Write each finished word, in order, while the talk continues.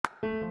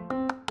Hello,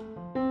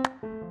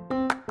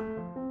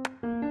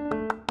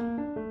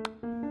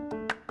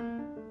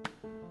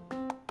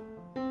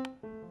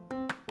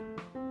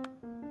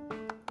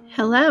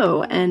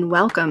 and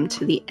welcome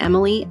to the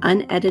Emily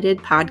Unedited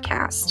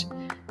podcast.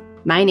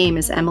 My name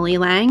is Emily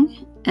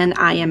Lang, and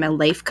I am a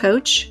life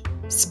coach,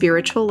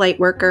 spiritual light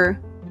worker,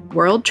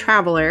 world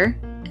traveler,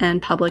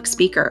 and public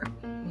speaker.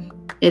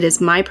 It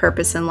is my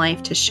purpose in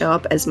life to show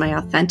up as my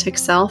authentic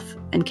self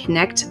and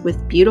connect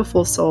with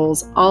beautiful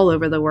souls all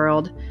over the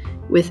world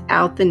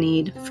without the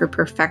need for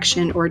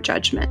perfection or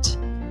judgment.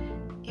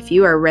 If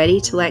you are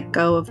ready to let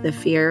go of the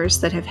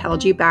fears that have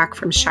held you back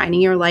from shining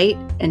your light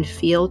and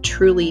feel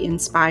truly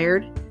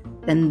inspired,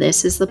 then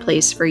this is the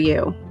place for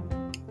you.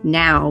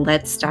 Now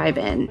let's dive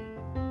in.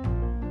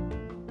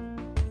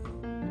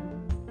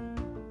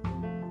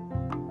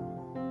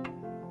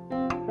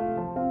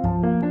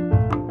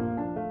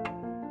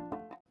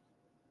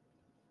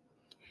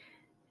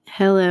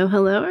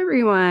 Hello,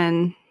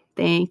 everyone.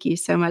 Thank you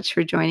so much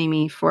for joining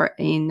me for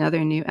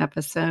another new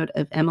episode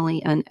of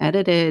Emily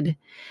Unedited.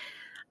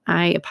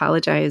 I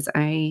apologize.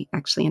 I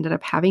actually ended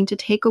up having to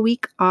take a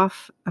week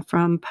off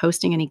from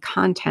posting any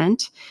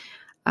content.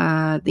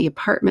 The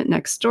apartment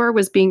next door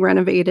was being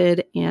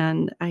renovated,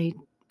 and I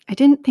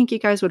didn't think you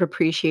guys would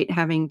appreciate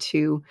having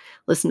to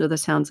listen to the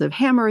sounds of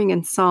hammering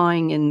and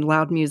sawing and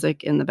loud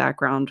music in the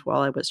background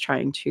while I was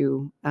trying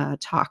to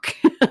talk.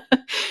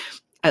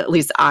 At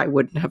least I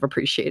wouldn't have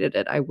appreciated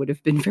it. I would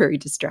have been very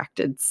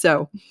distracted.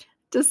 So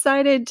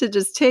decided to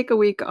just take a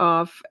week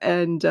off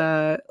and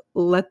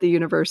let the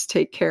universe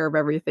take care of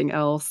everything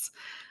else.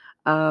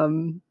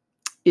 Sometimes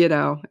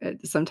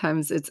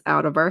it's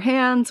out of our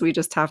hands. We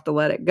just have to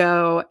let it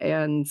go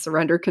and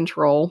surrender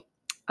control.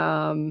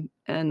 And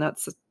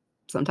that's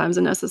sometimes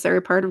a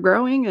necessary part of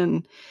growing,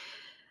 and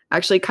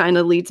actually kind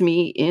of leads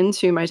me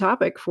into my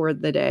topic for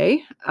the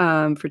day,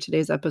 for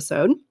today's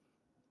episode,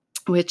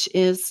 which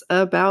is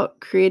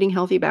about creating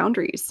healthy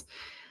boundaries.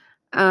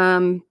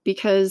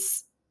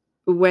 Because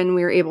when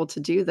we're able to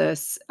do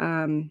this,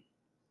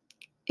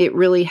 it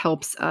really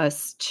helps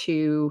us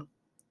to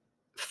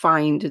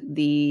find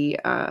the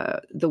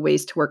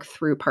ways to work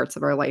through parts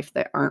of our life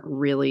that aren't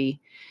really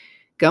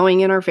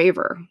going in our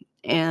favor.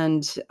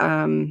 And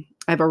I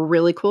have a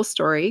really cool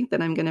story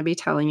that I'm going to be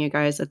telling you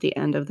guys at the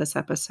end of this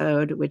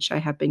episode, which I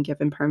have been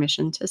given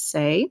permission to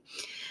say.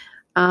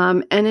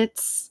 And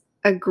it's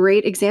a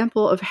great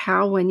example of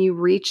how when you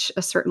reach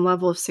a certain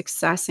level of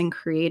success in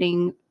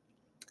creating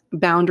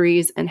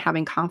boundaries and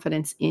having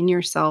confidence in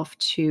yourself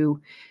to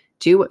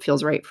do what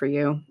feels right for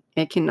you,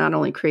 it can not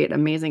only create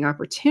amazing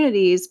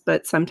opportunities,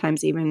 but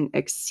sometimes even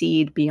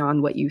exceed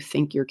beyond what you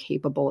think you're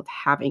capable of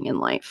having in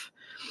life.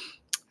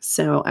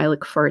 So I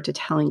look forward to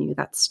telling you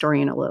that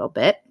story in a little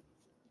bit.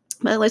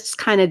 But let's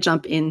kind of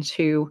jump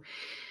into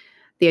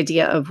the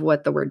idea of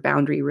what the word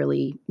boundary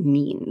really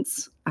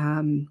means.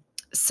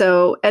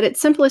 So at its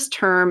simplest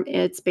term,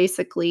 it's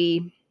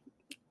basically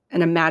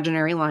an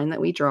imaginary line that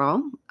we draw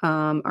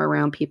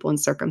around people and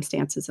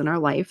circumstances in our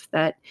life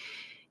that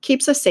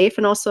keeps us safe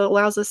and also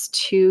allows us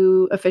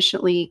to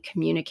efficiently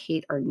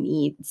communicate our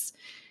needs.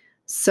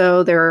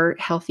 So there are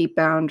healthy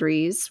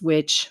boundaries,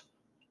 which,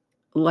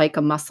 like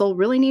a muscle,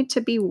 really need to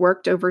be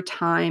worked over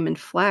time and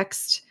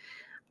flexed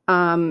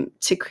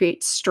to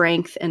create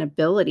strength and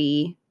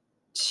ability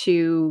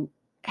to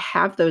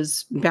have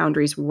those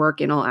boundaries work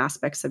in all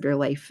aspects of your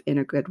life in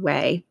a good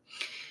way.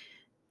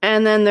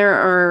 And then there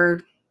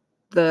are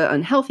the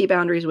unhealthy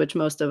boundaries, which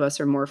most of us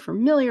are more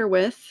familiar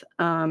with,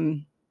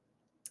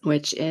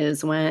 which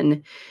is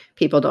when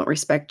people don't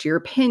respect your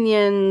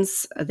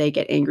opinions, they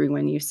get angry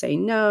when you say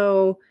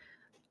no,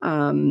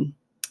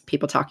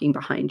 people talking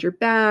behind your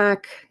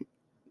back,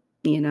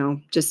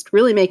 just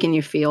really making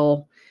you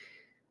feel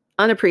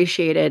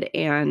unappreciated.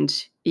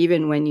 And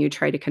even when you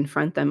try to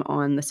confront them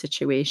on the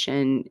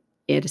situation,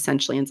 it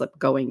essentially ends up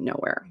going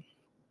nowhere.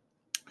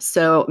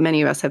 So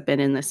many of us have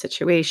been in this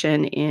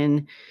situation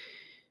in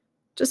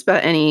just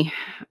about any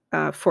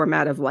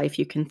format of life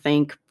you can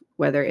think,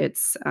 whether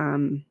it's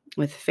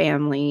with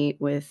family,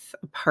 with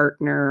a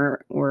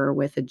partner, or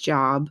with a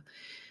job.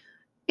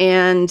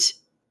 And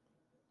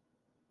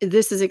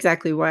this is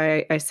exactly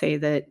why I say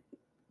that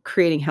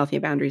creating healthy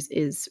boundaries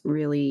is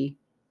really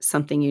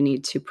something you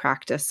need to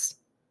practice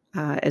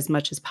as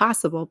much as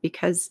possible,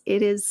 because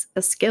it is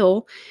a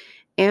skill.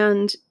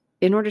 And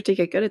in order to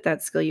get good at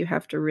that skill, you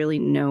have to really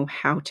know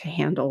how to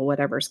handle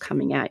whatever's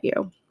coming at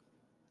you.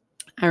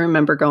 I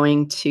remember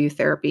going to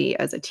therapy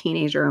as a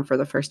teenager and for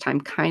the first time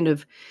kind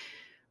of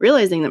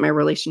realizing that my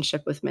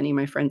relationship with many of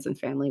my friends and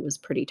family was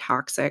pretty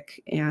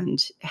toxic,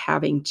 and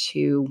having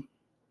to,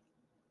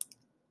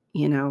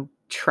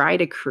 try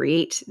to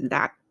create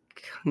that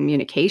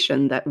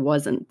communication that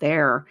wasn't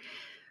there.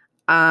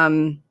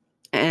 And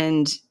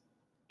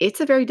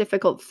it's a very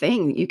difficult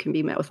thing. You can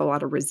be met with a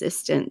lot of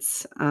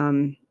resistance.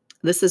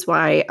 This is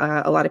why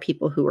a lot of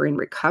people who are in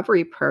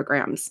recovery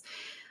programs,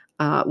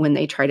 when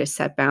they try to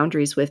set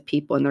boundaries with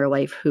people in their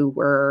life who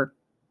were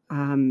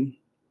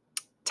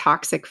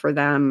toxic for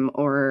them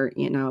or,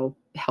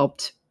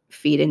 helped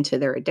feed into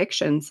their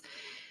addictions,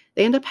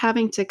 they end up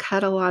having to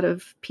cut a lot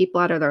of people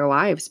out of their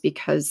lives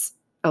because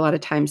a lot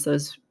of times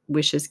those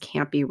wishes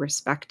can't be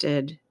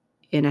respected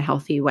in a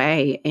healthy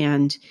way.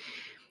 And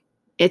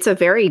it's a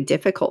very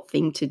difficult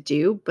thing to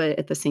do. But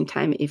at the same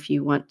time, if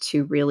you want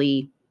to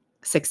really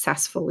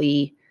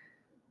successfully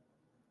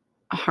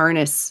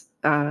harness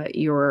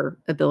your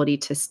ability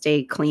to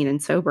stay clean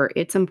and sober,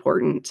 it's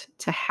important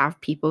to have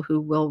people who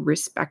will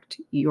respect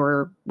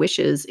your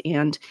wishes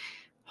and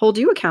hold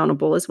you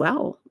accountable as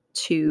well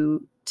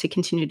to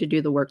continue to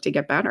do the work to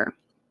get better.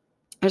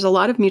 There's a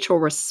lot of mutual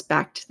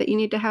respect that you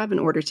need to have in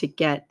order to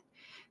get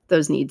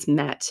those needs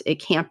met.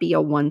 It can't be a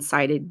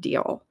one-sided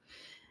deal.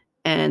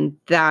 And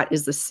that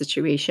is the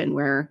situation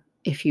where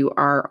if you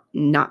are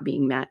not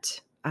being met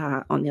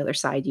on the other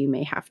side, you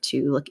may have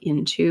to look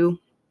into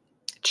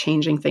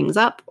changing things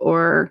up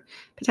or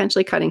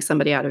potentially cutting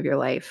somebody out of your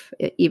life,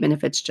 even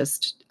if it's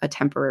just a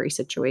temporary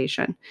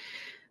situation.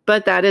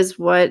 But that is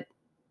what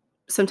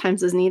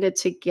sometimes is needed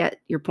to get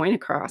your point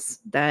across,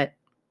 that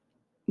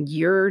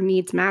your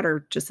needs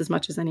matter just as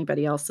much as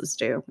anybody else's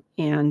do.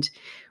 And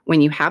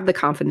when you have the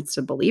confidence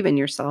to believe in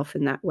yourself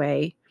in that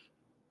way,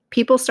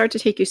 people start to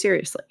take you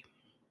seriously.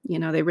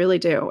 They really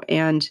do.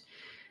 And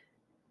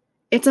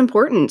it's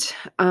important,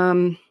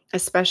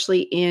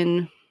 especially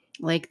in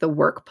like the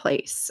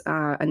workplace.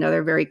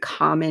 Another very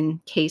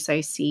common case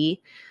I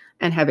see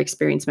and have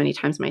experienced many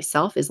times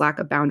myself is lack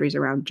of boundaries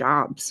around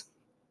jobs.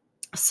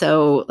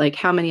 So like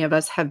how many of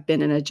us have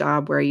been in a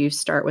job where you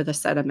start with a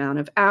set amount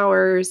of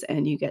hours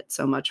and you get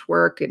so much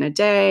work in a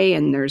day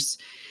and there's,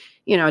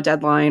 a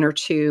deadline or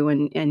two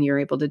and you're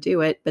able to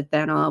do it. But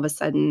then all of a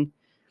sudden,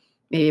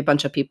 maybe a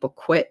bunch of people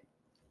quit,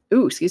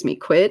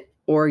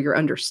 or you're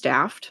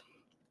understaffed.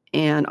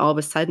 And all of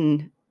a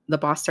sudden the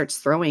boss starts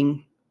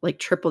throwing like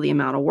triple the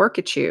amount of work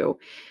at you.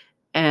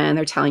 And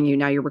they're telling you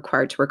now you're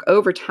required to work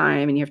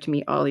overtime and you have to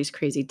meet all these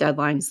crazy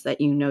deadlines that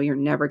you're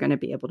never going to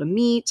be able to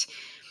meet.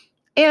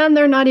 And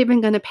they're not even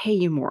going to pay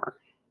you more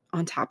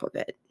on top of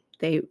it.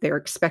 They're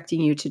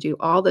expecting you to do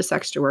all this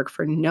extra work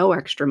for no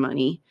extra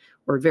money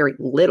or very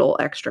little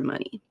extra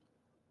money.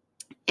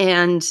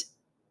 And,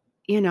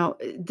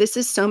 this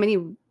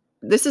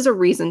is a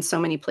reason so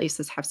many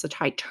places have such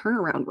high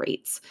turnaround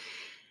rates.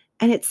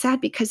 And it's sad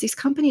because these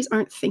companies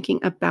aren't thinking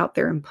about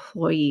their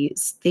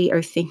employees. They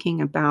are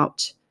thinking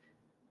about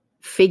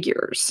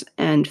figures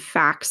and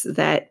facts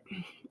that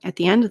at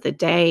the end of the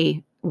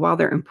day, while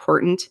they're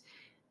important,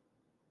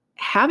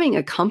 having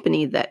a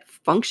company that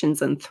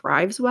functions and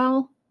thrives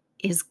well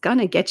is going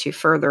to get you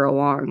further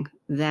along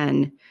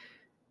than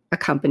a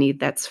company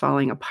that's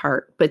falling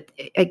apart. But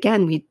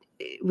again, we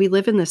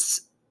live in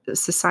this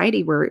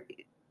society where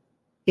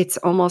it's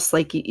almost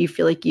like you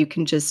feel like you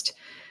can just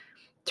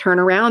turn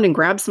around and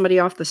grab somebody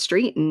off the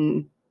street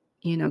and,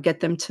 get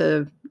them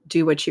to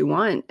do what you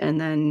want. And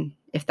then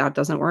if that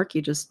doesn't work,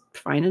 you just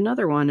find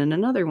another one and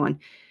another one.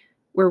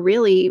 Where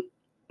really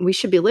we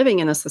should be living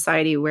in a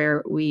society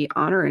where we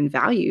honor and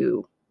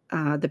value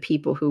the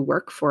people who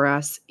work for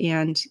us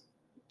and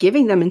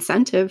giving them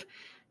incentive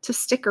to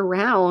stick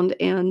around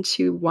and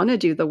to want to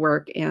do the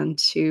work and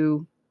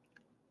to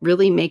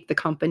really make the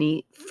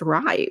company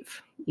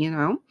thrive,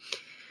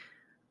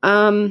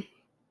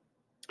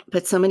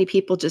 But so many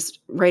people just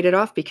write it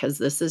off because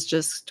this is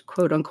just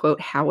quote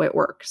unquote how it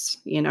works,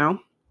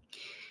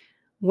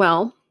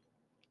 Well,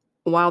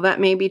 while that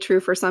may be true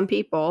for some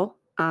people,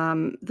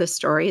 the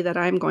story that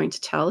I'm going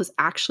to tell is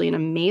actually an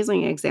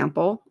amazing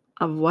example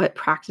of what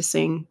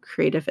practicing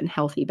creative and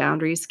healthy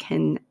boundaries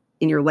in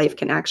your life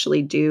can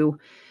actually do,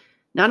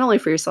 not only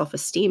for your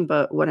self-esteem,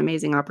 but what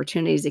amazing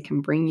opportunities it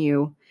can bring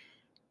you,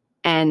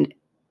 and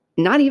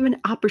not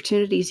even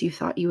opportunities you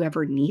thought you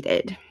ever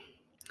needed.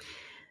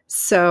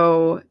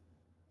 So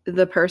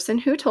the person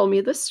who told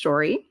me this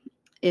story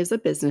is a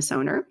business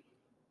owner,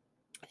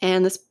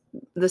 and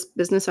this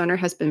business owner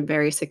has been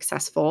very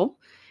successful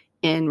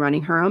in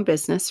running her own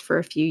business for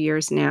a few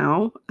years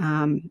now.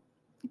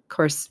 Of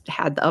course,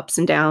 had the ups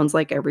and downs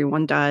like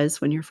everyone does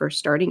when you're first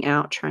starting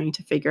out, trying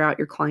to figure out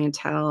your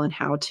clientele and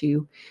how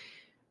to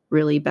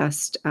really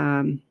best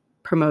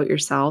promote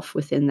yourself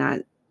within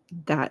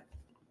that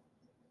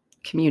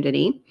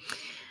community.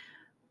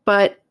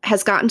 But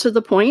has gotten to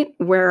the point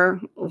where,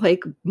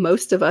 like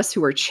most of us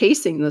who are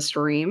chasing this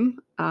dream,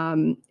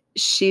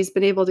 she's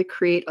been able to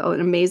create an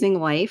amazing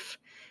life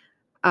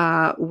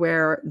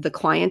where the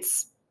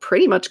clients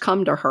pretty much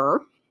come to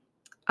her.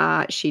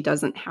 She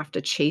doesn't have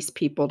to chase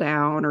people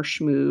down or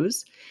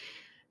schmooze.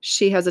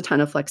 She has a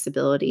ton of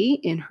flexibility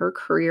in her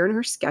career and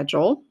her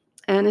schedule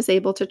and is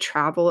able to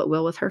travel at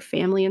will with her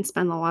family and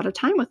spend a lot of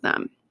time with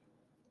them.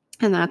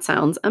 And that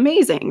sounds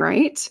amazing,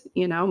 right?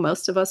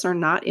 Most of us are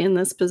not in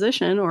this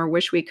position or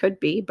wish we could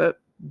be,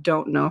 but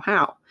don't know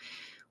how.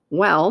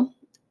 Well,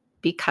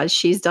 because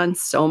she's done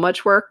so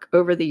much work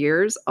over the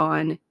years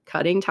on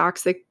cutting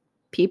toxic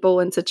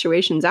people and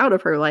situations out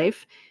of her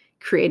life,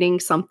 creating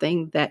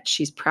something that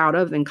she's proud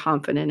of and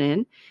confident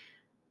in.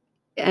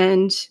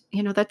 And,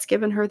 that's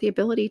given her the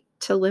ability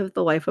to live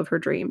the life of her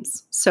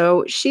dreams.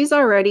 So she's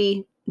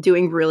already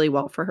doing really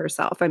well for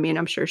herself. I mean,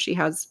 I'm sure she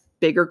has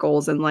bigger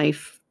goals in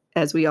life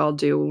as we all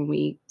do when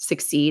we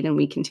succeed and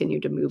we continue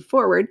to move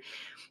forward.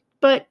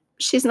 But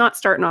she's not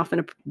starting off in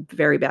a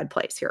very bad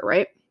place here,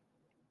 right?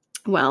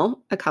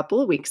 Well, a couple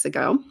of weeks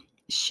ago,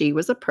 she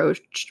was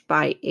approached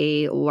by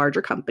a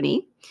larger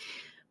company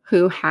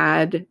who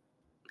had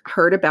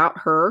heard about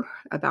her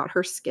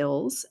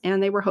skills,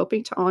 and they were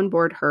hoping to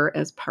onboard her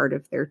as part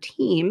of their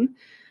team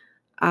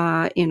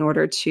in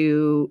order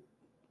to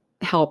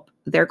help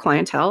their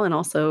clientele and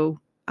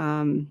also,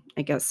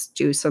 I guess,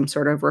 do some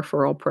sort of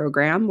referral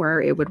program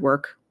where it would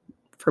work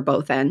for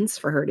both ends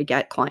for her to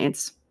get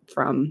clients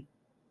from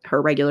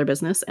her regular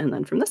business and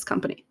then from this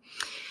company.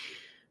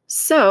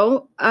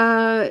 So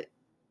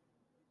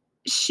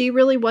she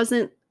really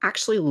wasn't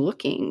actually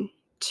looking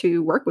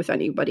to work with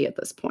anybody at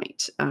this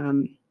point.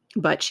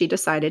 But she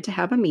decided to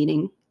have a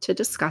meeting to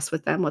discuss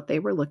with them what they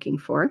were looking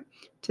for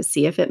to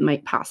see if it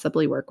might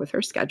possibly work with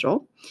her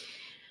schedule.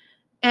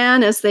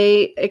 And as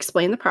they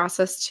explained the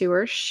process to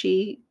her,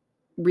 she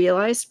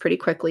realized pretty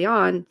quickly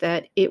on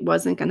that it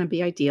wasn't going to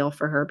be ideal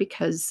for her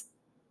because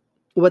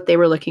what they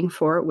were looking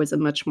for was a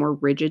much more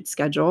rigid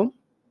schedule.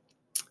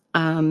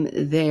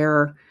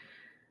 The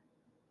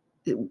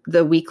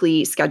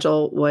weekly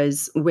schedule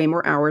was way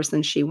more hours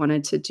than she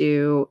wanted to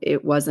do.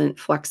 It wasn't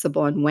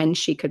flexible on when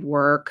she could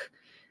work.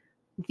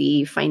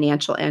 The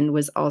financial end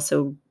was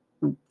also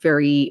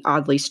very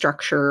oddly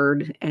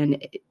structured,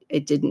 and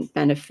it didn't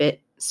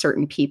benefit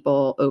certain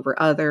people over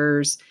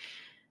others.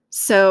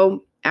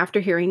 So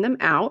after hearing them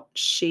out,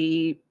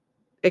 she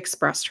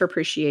expressed her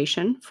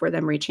appreciation for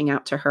them reaching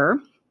out to her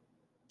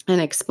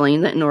and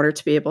explained that in order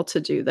to be able to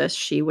do this,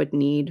 she would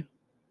need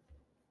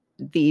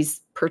these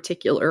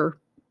particular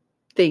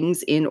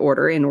things in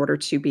order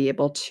to be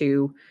able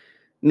to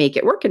make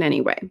it work in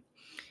any way.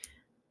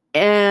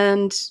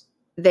 And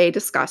they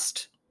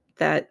discussed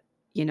that,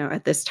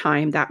 at this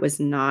time, that was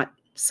not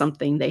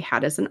something they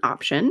had as an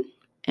option.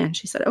 And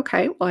she said,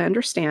 okay, well, I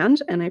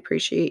understand and I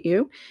appreciate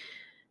you,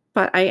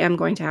 but I am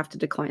going to have to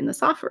decline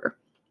this offer.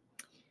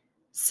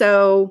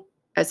 So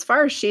as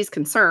far as she's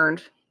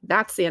concerned,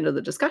 that's the end of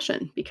the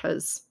discussion,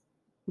 because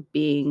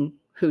being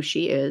who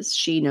she is,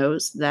 she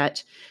knows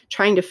that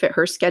trying to fit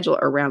her schedule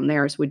around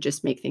theirs would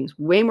just make things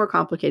way more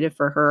complicated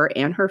for her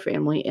and her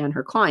family and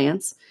her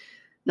clients,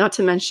 not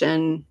to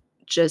mention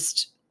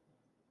just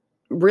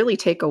really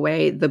take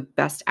away the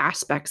best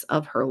aspects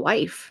of her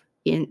life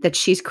that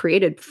she's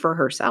created for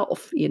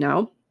herself.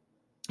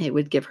 It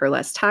would give her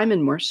less time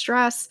and more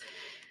stress.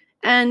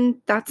 And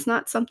that's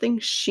not something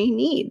she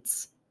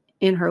needs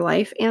in her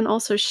life. And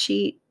also,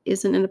 she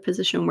isn't in a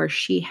position where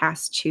she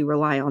has to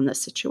rely on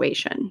this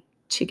situation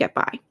to get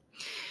by.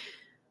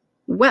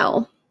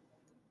 Well,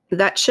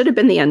 that should have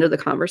been the end of the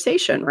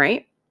conversation,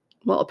 right?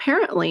 Well,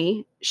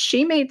 apparently,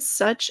 she made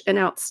such an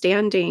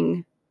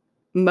outstanding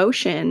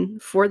motion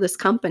for this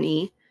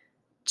company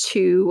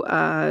to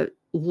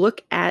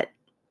look at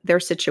their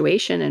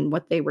situation and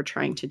what they were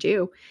trying to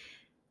do,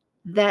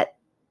 that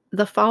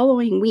the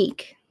following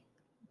week,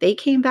 they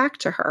came back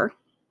to her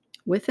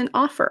with an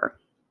offer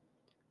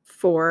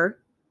for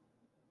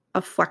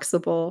a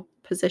flexible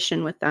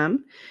position with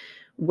them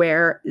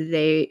where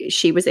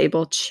she was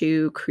able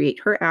to create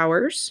her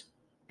hours,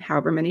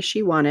 however many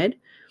she wanted.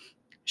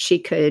 She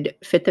could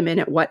fit them in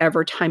at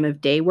whatever time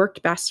of day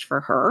worked best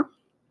for her.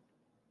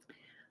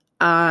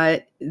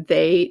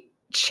 They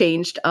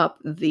changed up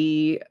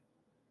the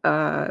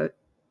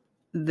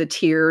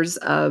tiers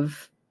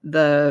of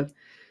the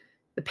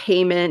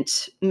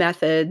payment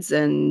methods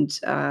and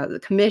the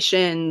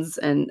commissions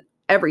and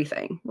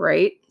everything,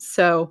 right?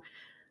 So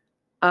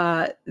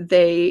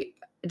they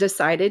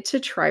decided to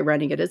try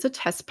running it as a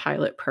test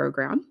pilot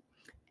program,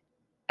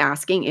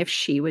 asking if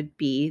she would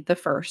be the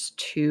first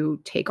to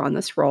take on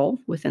this role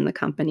within the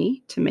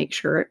company to make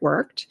sure it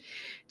worked,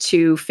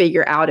 to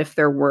figure out if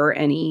there were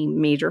any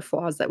major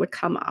flaws that would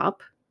come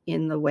up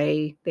in the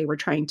way they were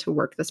trying to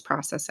work this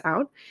process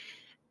out,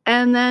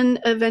 and then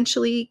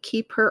eventually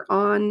keep her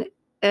on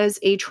as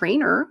a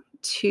trainer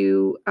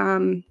to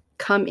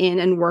come in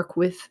and work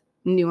with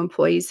new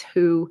employees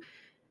who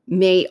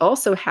may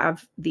also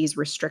have these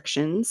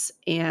restrictions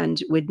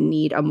and would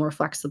need a more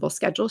flexible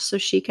schedule, so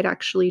she could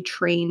actually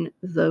train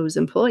those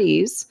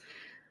employees,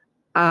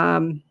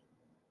 for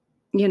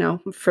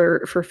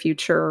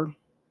future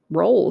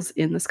roles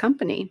in this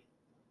company.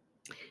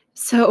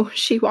 So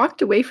she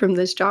walked away from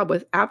this job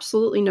with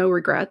absolutely no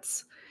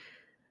regrets.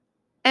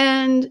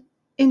 And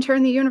in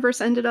turn, the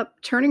universe ended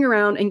up turning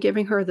around and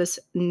giving her this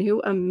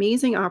new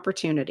amazing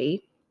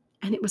opportunity.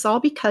 And it was all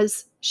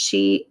because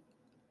she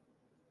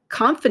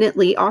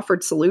confidently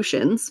offered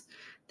solutions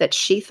that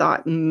she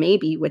thought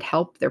maybe would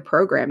help their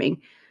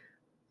programming,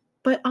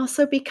 but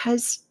also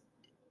because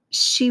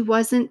she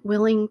wasn't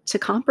willing to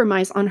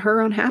compromise on her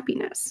own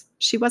happiness.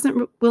 She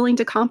wasn't willing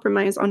to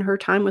compromise on her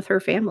time with her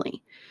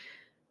family.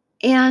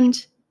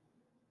 And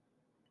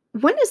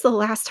when is the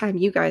last time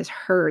you guys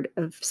heard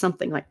of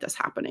something like this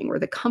happening, where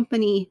the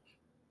company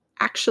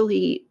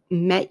actually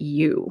met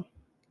you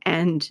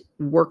and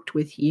worked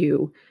with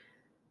you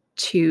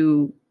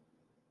to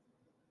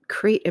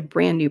create a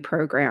brand new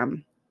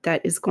program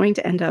that is going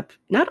to end up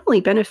not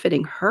only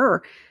benefiting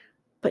her,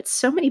 but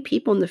so many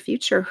people in the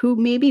future who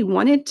maybe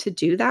wanted to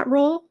do that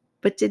role,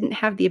 but didn't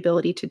have the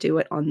ability to do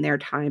it on their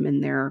time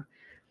and their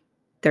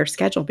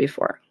schedule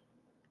before.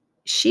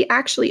 She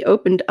actually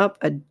opened up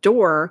a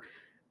door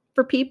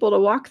for people to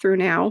walk through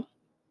now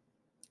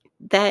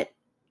that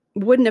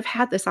wouldn't have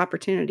had this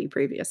opportunity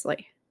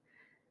previously.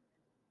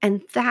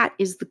 And that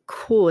is the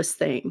coolest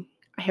thing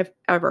I have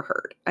ever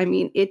heard. I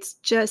mean, it's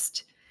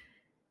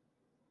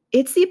the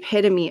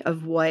epitome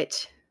of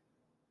what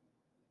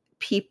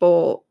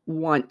people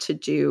want to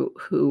do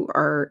who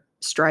are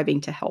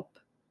striving to help,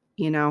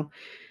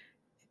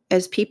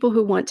 as people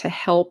who want to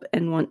help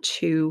and want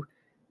to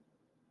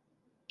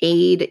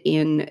aid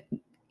in,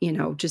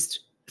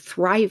 just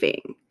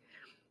thriving.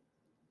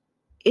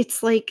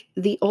 It's like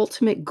the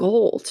ultimate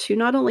goal to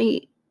not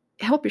only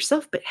help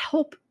yourself, but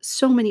help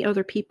so many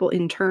other people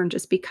in turn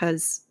just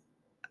because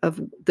of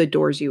the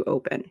doors you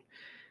open.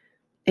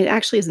 It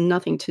actually has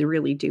nothing to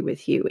really do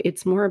with you.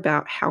 It's more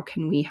about how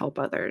can we help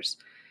others.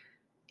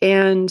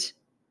 And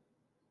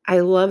I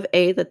love,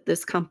 that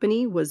this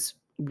company was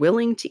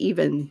willing to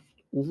even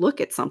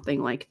look at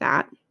something like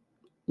that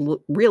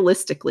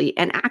realistically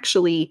and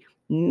actually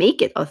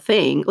make it a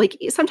thing. Like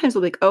sometimes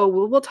we'll be like, oh,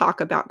 well, we'll talk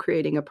about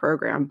creating a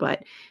program,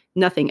 but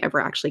nothing ever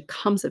actually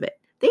comes of it.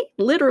 They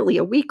literally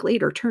a week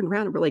later turned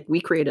around and were like, we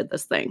created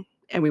this thing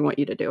and we want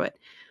you to do it.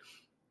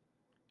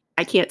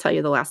 I can't tell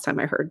you the last time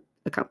I heard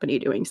a company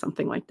doing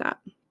something like that.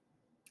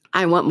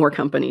 I want more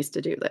companies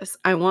to do this.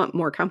 I want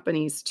more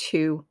companies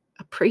to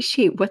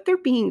appreciate what they're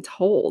being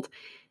told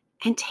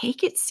and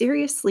take it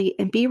seriously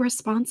and be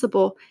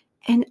responsible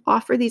and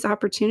offer these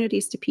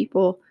opportunities to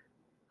people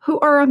who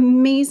are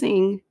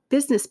amazing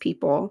business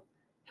people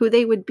who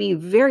they would be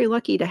very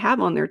lucky to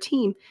have on their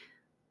team.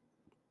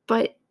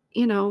 But,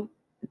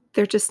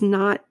 they're just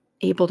not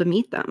able to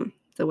meet them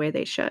the way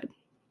they should.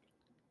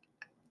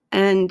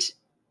 And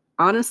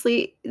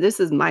honestly, this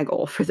is my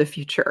goal for the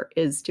future,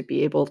 is to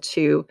be able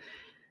to,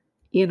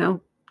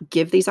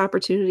 give these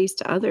opportunities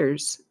to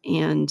others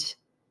and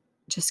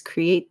just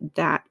create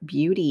that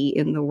beauty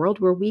in the world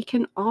where we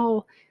can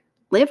all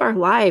live our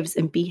lives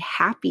and be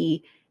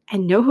happy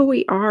and know who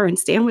we are and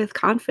stand with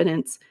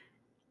confidence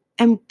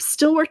and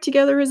still work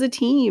together as a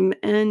team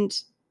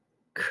and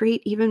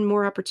create even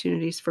more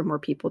opportunities for more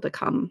people to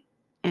come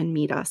and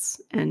meet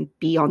us and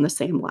be on the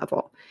same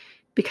level.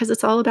 Because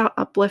it's all about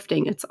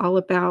uplifting. It's all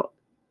about,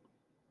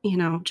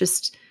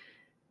 just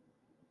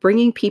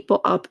bringing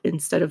people up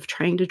instead of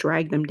trying to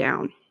drag them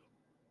down.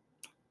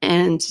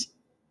 And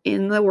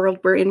in the world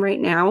we're in right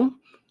now,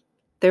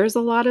 there's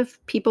a lot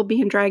of people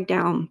being dragged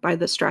down by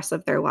the stress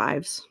of their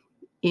lives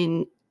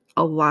in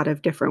a lot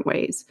of different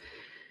ways.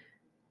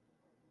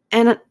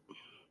 And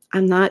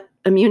I'm not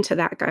immune to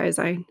that, guys.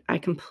 I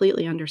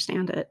completely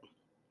understand it.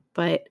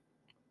 But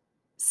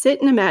sit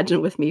and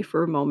imagine with me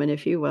for a moment,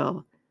 if you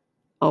will,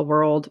 a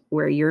world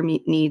where your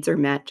needs are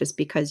met just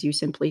because you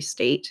simply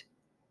state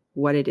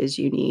what it is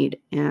you need.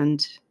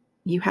 And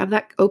you have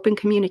that open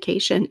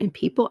communication and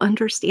people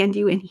understand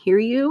you and hear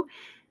you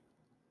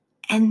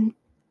and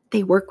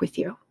they work with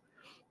you.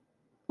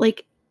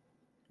 Like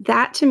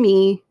that to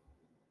me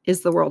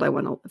is the world I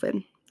want to live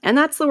in. And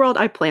that's the world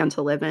I plan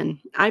to live in.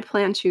 I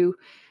plan to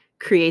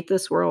create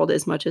this world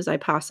as much as I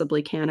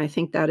possibly can. I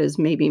think that is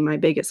maybe my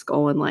biggest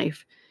goal in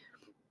life,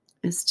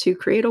 is to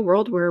create a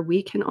world where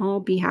we can all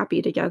be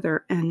happy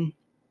together and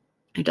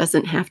it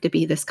doesn't have to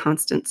be this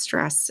constant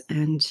stress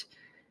and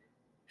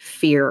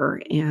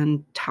fear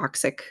and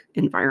toxic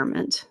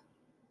environment,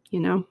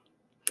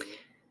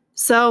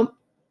 So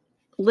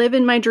live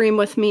in my dream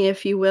with me,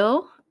 if you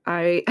will.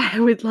 I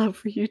would love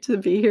for you to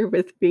be here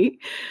with me.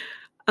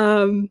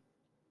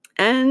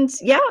 And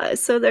yeah,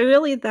 so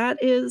that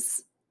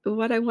is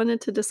what I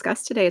wanted to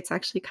discuss today. It's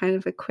actually kind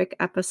of a quick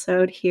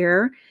episode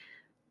here,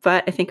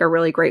 but I think a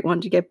really great one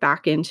to get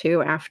back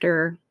into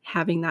after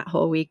having that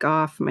whole week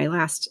off. My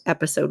last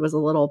episode was a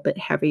little bit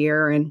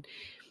heavier, and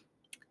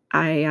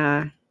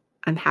I'm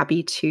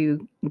happy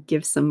to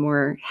give some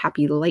more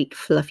happy, light,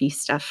 fluffy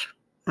stuff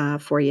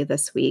for you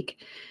this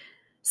week.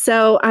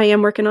 So I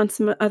am working on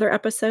some other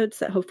episodes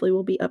that hopefully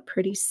will be up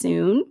pretty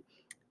soon.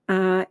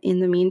 In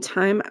the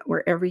meantime,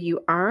 wherever you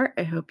are,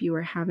 I hope you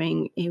are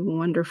having a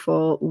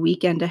wonderful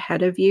weekend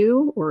ahead of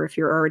you, or if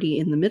you're already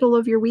in the middle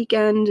of your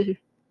weekend,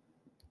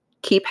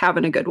 keep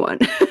having a good one.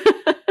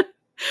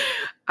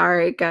 All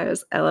right,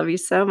 guys, I love you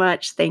so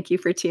much. Thank you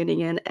for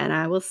tuning in, and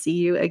I will see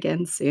you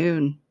again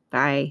soon.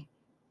 Bye.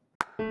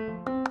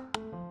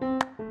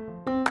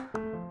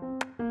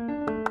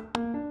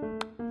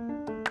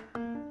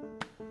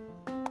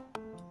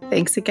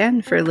 Thanks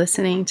again for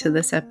listening to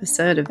this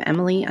episode of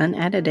Emily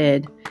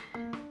Unedited.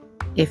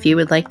 If you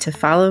would like to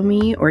follow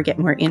me or get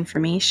more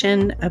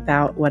information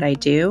about what I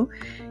do,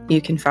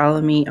 you can follow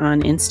me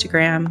on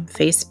Instagram,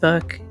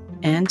 Facebook,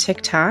 and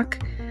TikTok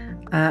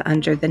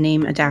under the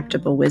name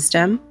Adaptable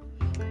Wisdom.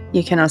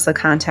 You can also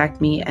contact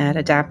me at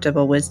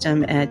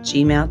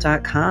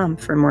adaptablewisdom@gmail.com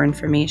for more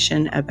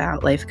information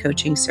about life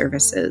coaching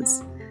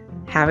services.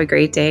 Have a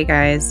great day,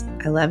 guys.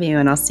 I love you,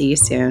 and I'll see you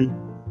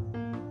soon.